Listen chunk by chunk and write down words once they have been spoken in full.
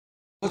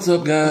What's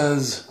up,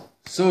 guys?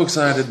 So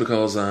excited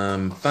because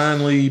I'm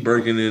finally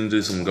breaking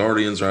into some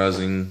Guardians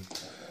Rising.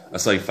 I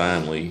say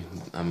finally.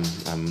 I'm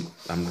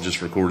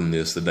just recording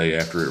this the day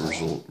after it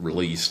was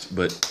released.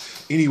 But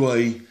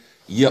anyway,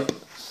 yep.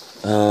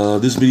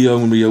 This video I'm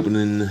gonna be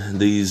opening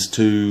these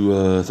two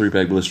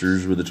 3-pack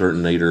blisters with the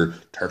Turtonator,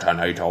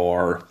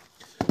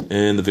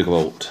 and the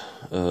Vikavolt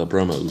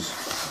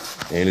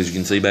promos. And as you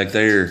can see back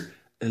there,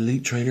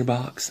 Elite Trainer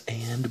box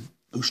and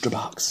booster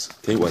box.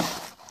 Can't wait.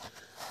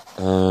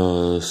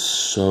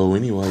 So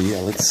anyway, yeah,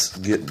 let's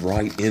get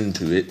right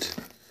into it.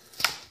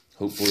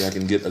 Hopefully I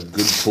can get a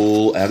good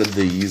pull out of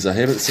these. I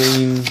haven't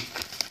seen,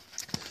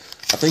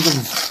 I think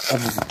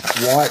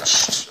I've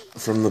watched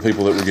from the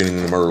people that were getting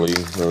them early,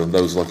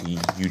 those lucky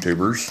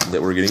YouTubers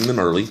that were getting them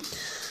early.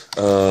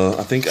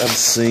 I think I've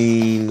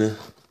seen,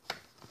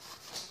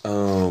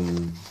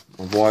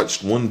 I've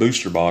watched one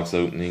booster box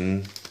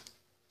opening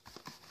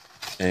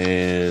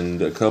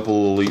and a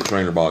couple Elite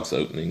Trainer box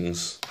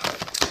openings.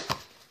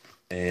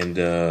 And,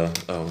 oh,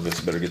 I guess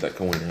I better get that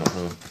coin out,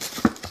 huh?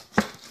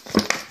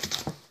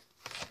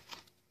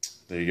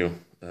 There you go.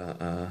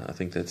 I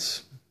think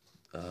that's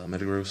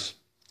Metagross.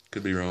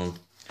 Could be wrong.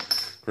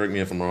 Correct me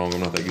if I'm wrong.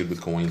 I'm not that good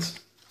with coins.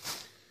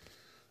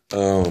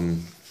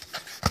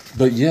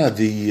 But yeah,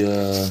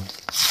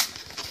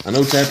 I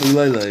know Tapu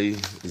Lele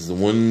is the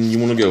one you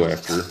want to go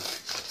after.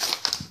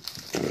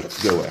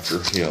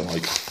 Yeah,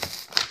 like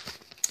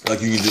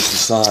you can just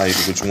decide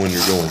which one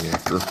you're going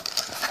after.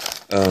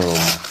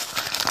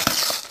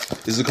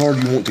 Is the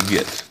card you want to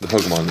get, the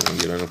Pokemon you want to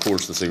get, and of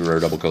course the Secret Rare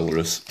Double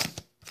Colorless.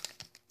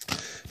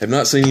 Have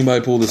not seen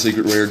anybody pull the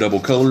Secret Rare Double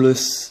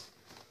Colorless,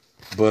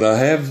 but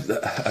I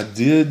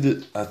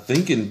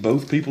think in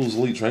both people's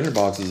Elite Trainer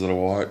boxes that I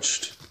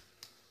watched,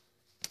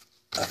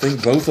 I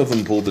think both of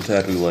them pulled the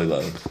Tapu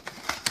Lele.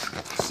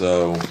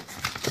 So,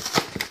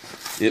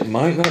 it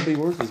might not be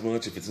worth as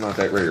much if it's not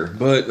that rare,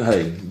 but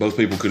hey, both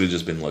people could have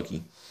just been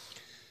lucky.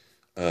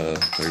 There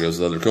goes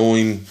the other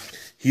coin.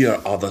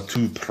 Here are the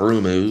two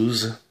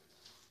promos.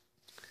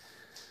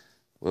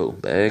 Whoa,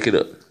 back it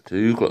up.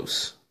 Too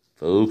close.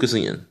 Focus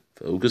in.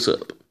 Focus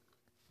up.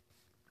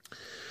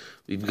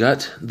 We've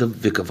got the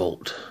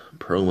Vikavolt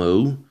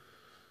promo.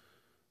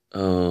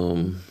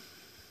 Now,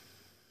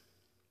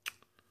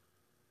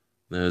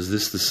 is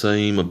this the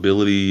same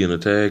ability and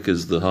attack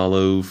as the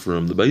Holo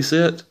from the base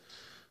set?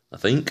 I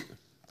think.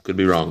 Could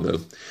be wrong,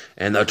 though.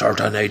 And the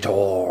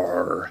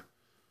Turtonator,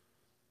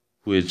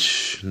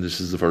 which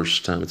this is the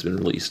first time it's been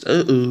released.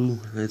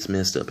 Uh-oh, that's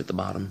messed up at the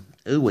bottom.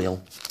 Oh,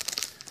 well.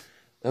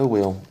 Oh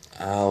well,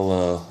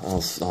 I'll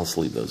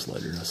sleeve those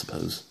later, I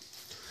suppose.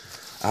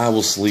 I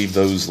will sleeve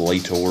those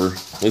later.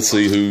 Let's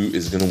see who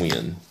is gonna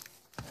win,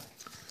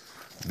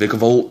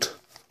 Vikavolt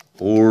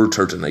or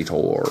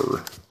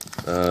Turtonator.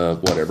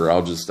 Whatever.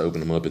 I'll just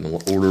open them up in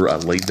the order I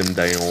laid them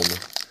down.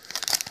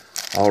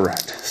 All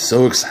right,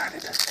 so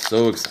excited,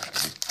 so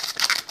excited.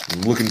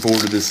 I'm looking forward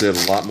to this set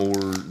a lot more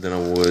than I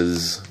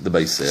was the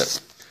base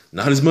set.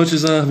 Not as much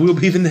as I will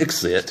be the next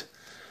set.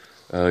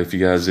 If you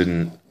guys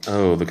didn't...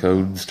 Oh, the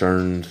code's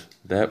turned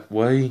that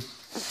way?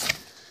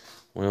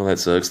 Well, that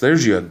sucks.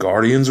 There's your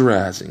Guardians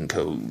Rising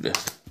code.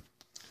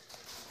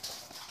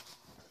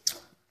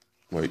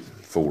 Wait,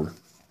 4.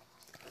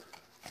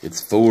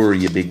 It's 4,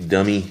 you big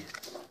dummy.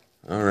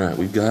 Alright,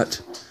 we've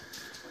got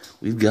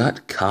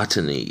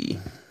Cottony,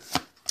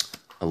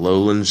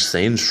 Alolan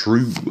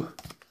Sandshrew,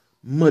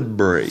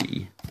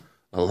 Mudbray,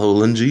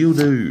 Alolan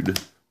Geodude,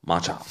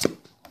 Machop,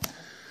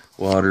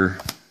 Water,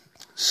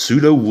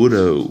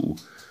 Sudowoodo.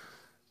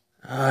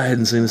 I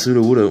hadn't seen a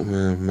Sudowoodo.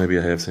 Well, maybe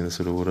I have seen a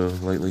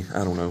Sudowoodo lately.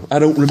 I don't know. I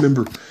don't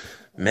remember.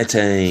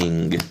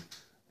 Metang.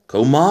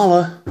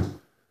 Komala.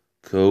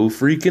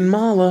 Freaking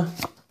Mala.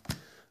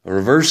 A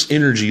Reverse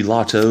Energy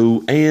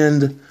Lotto.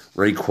 And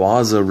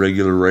Rayquaza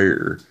Regular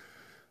Rare.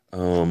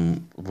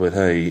 But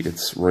hey,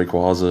 it's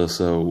Rayquaza,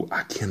 so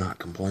I cannot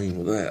complain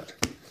with that.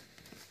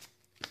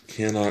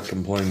 Cannot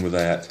complain with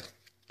that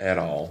at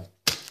all.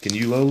 Can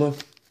you, Lola?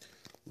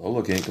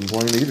 Lola can't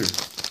complain either.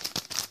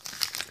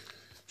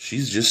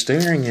 She's just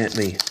staring at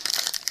me.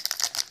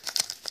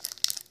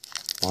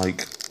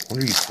 Like, what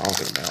are you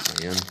talking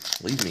about, man?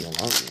 Leave me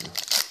alone.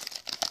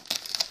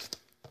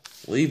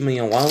 Leave me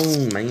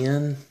alone,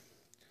 man.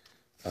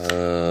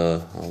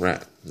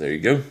 Alright. There you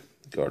go.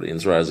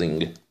 Guardians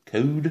Rising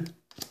code.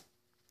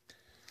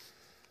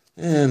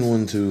 And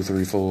 1, 2,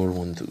 3, 4,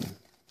 1, 2.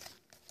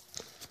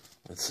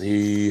 Let's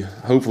see.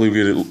 Hopefully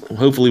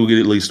we get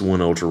at least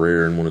one ultra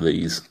rare in one of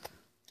these.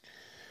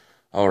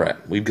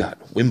 Alright, we've got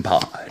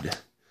Wimpod,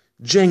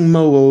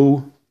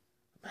 Jangmo-o,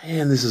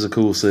 man, this is a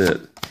cool set,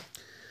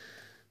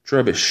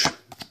 Trubbish,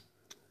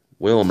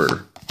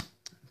 Wilmer,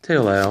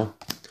 Taillow,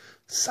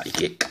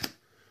 Psychic,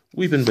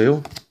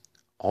 Weepinbell,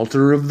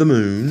 Altar of the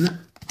Moon,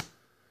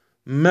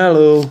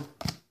 Mallow,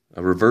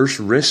 a Reverse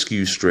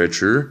Rescue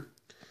Stretcher,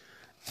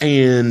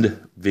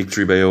 and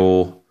Victory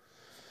Bell,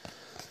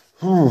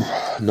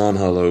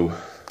 non-holo,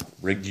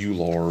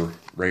 regular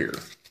rare.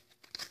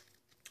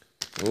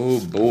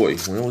 Oh boy,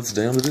 well, it's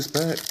down to this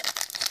pack.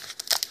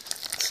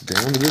 It's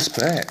down to this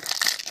pack.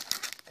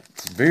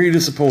 It's Very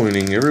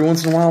disappointing. Every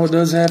once in a while it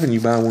does happen.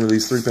 You buy one of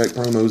these 3-pack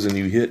promos and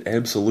you hit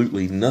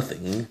absolutely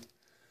nothing.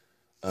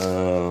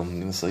 I'm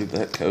going to save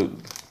that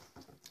code.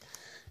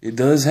 It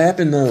does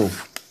happen, though.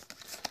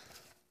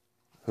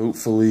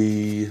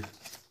 Hopefully,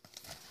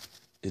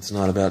 it's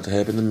not about to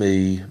happen to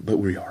me, but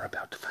we are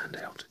about to find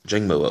out.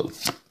 Jangmo-O,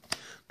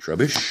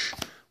 Trubbish,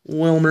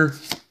 Wilmer,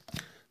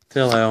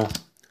 Tellau,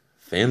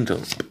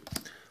 Phantom,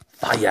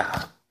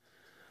 Fire,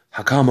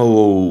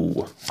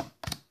 Hakamo,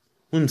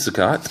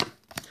 Whimsicott,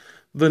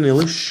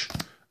 Vanillish,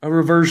 a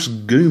reverse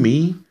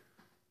Goomy.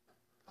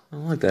 I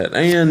like that.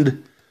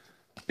 And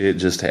it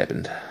just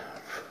happened.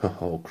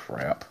 Oh,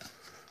 crap.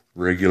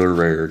 Regular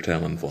rare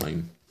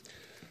Talonflame.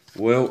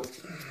 Well,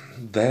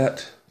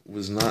 that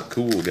was not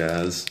cool,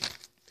 guys.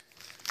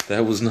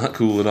 That was not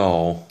cool at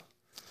all.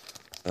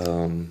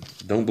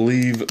 Don't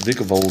believe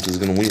Vikavolt is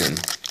going to win.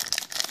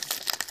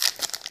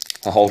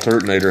 All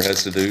Turtonator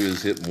has to do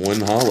is hit one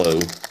hollow.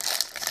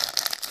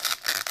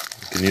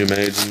 Can you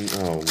imagine?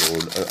 Oh,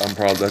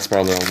 Lord. That's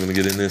probably all I'm going to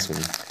get in this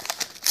one.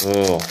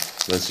 Oh,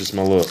 that's just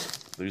my luck.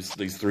 These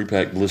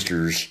 3-pack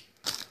blisters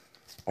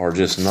are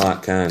just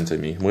not kind to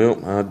me.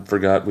 Well, I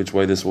forgot which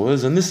way this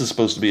was, and this is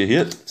supposed to be a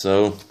hit,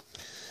 so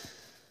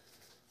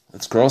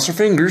let's cross our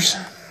fingers.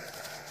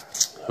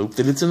 Hope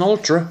that it's an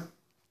Ultra.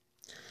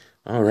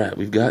 Alright,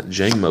 we've got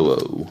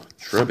Jangmo-O,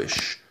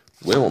 Trubbish,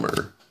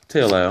 Wilmer,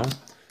 Tellau,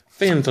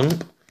 Phantom,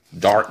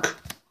 Dark,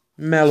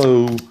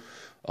 Mallow,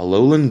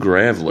 Alolan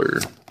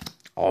Graveler,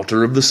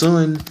 Altar of the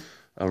Sun,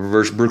 a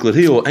reverse Brooklet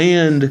Hill,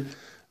 and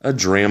a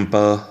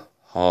Drampa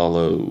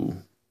Hollow.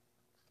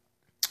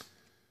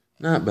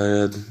 Not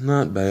bad,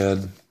 not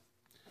bad.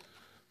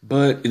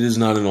 But it is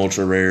not an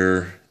ultra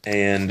rare,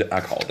 and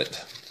I called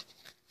it.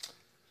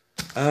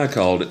 I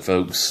called it,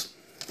 folks.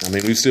 I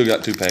mean, we've still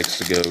got 2 packs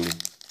to go.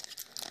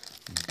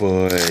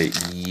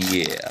 But,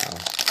 yeah.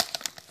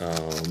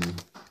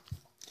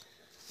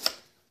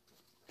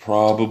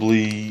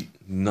 Probably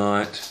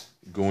not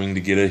going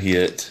to get a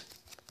hit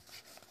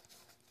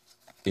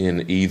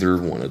in either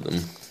one of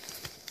them.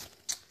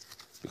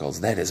 Because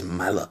that is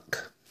my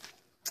luck.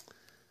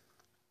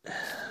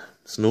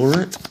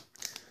 Snorunt,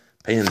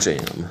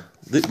 Pancham,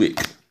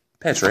 Litwick,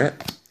 Patrat,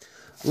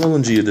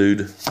 Alolan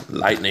Geodude,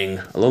 Lightning,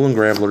 Alolan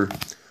Graveler,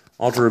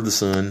 Altar of the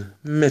Sun,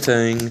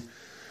 Metang,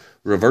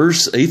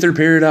 Reverse Aether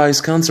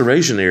Paradise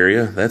Conservation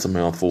Area, that's a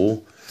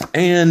mouthful,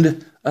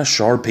 and a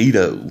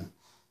Sharpedo.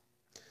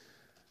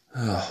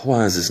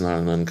 Why is this not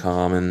an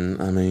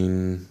uncommon? I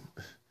mean,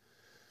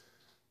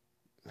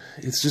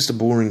 it's just a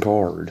boring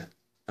card.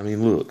 I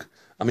mean, look.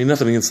 I mean,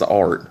 nothing against the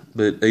art,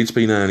 but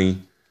HP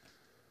 90...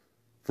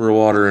 for a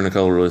water and a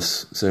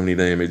colorless, 70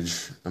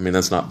 damage. I mean,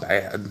 that's not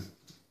bad.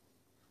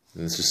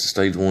 It's just a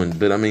stage 1.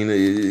 But, I mean,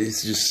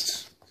 it's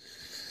just...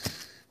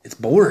 it's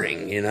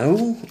boring, you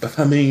know?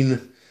 I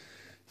mean,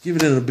 give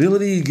it an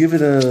ability, give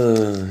it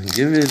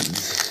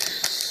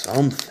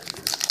something.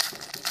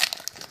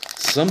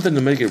 Something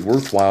to make it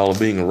worthwhile of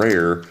being a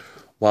rare,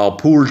 while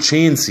poor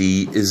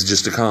Chansey is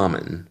just a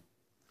common.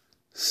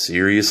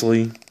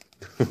 Seriously?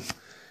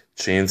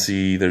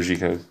 Chansey, there's your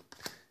code,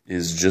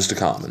 is just a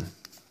common.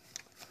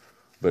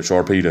 But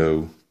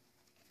Sharpedo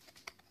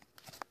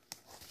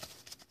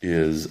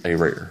is a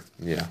rare.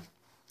 Yeah.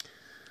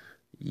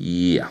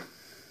 Yeah.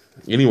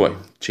 Anyway,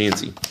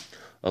 Chansey.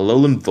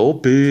 Alolan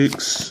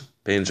Vulpix.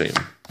 Pancham.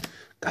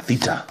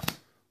 Gothita.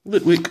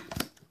 Litwick.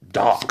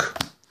 Doc.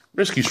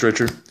 Rescue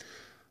Stretcher.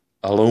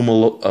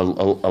 Alomomola.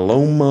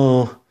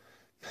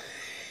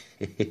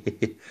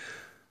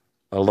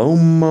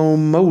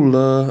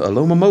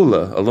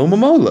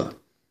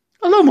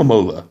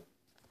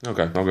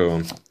 Okay, I'll go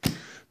on.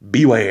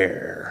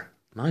 Beware.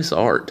 Nice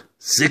art.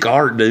 Sick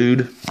art,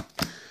 dude.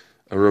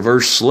 A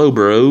reverse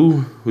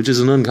Slowbro, which is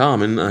an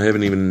uncommon. I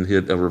haven't even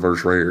hit a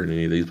reverse rare in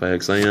any of these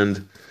packs.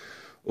 And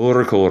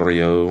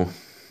Oricorio.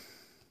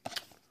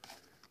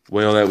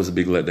 Well, that was a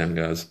big letdown,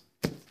 guys.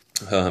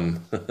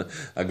 I'm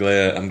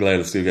glad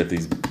I still got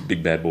these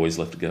big bad boys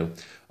left to go.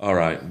 All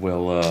right.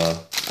 Well,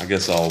 I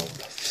guess I'll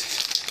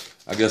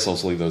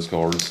sleeve those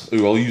cards.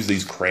 Ooh, I'll use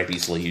these crappy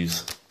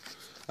sleeves.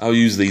 I'll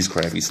use these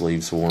crappy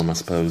sleeves for them, I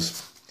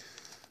suppose.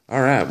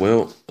 All right,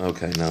 well,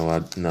 okay, no, I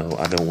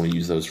don't want to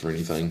use those for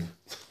anything.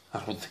 I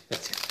don't think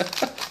that's...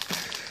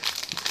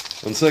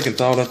 On second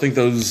thought, I think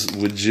those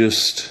would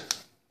just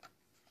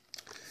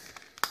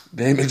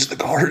damage the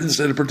card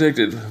instead of protect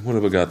it. What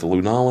have I got, the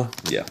Lunala?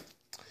 Yeah.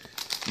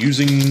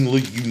 Using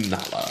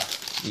Lunala.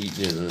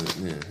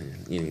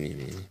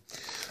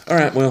 All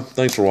right, well,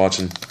 thanks for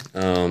watching.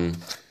 I'm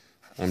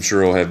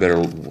sure I'll have better...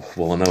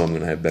 well, I know I'm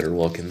going to have better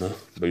luck in the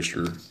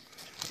booster.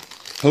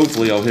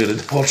 Hopefully I'll hit an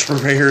ultra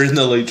rare in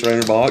the Elite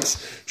Trainer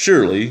box.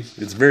 Surely.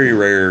 It's very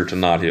rare to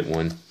not hit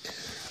one.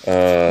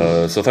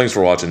 So thanks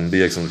for watching.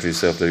 Be excellent to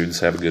yourself, dudes.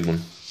 Have a good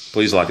one.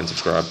 Please like and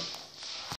subscribe.